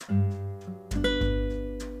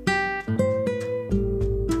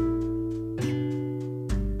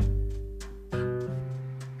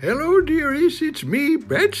dearies, it's me,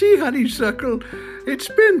 Betsy Honeysuckle. It's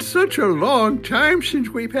been such a long time since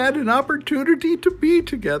we've had an opportunity to be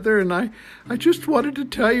together, and I just wanted to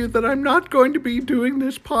tell you that I'm not going to be doing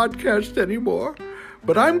this podcast anymore,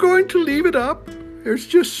 but I'm going to leave it up. There's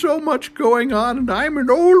just so much going on, and I'm an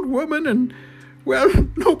old woman, and, well,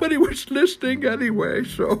 nobody was listening anyway,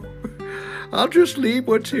 so I'll just leave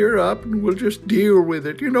what's here up, and we'll just deal with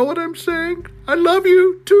it. You know what I'm saying? I love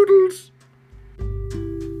you, Tootles.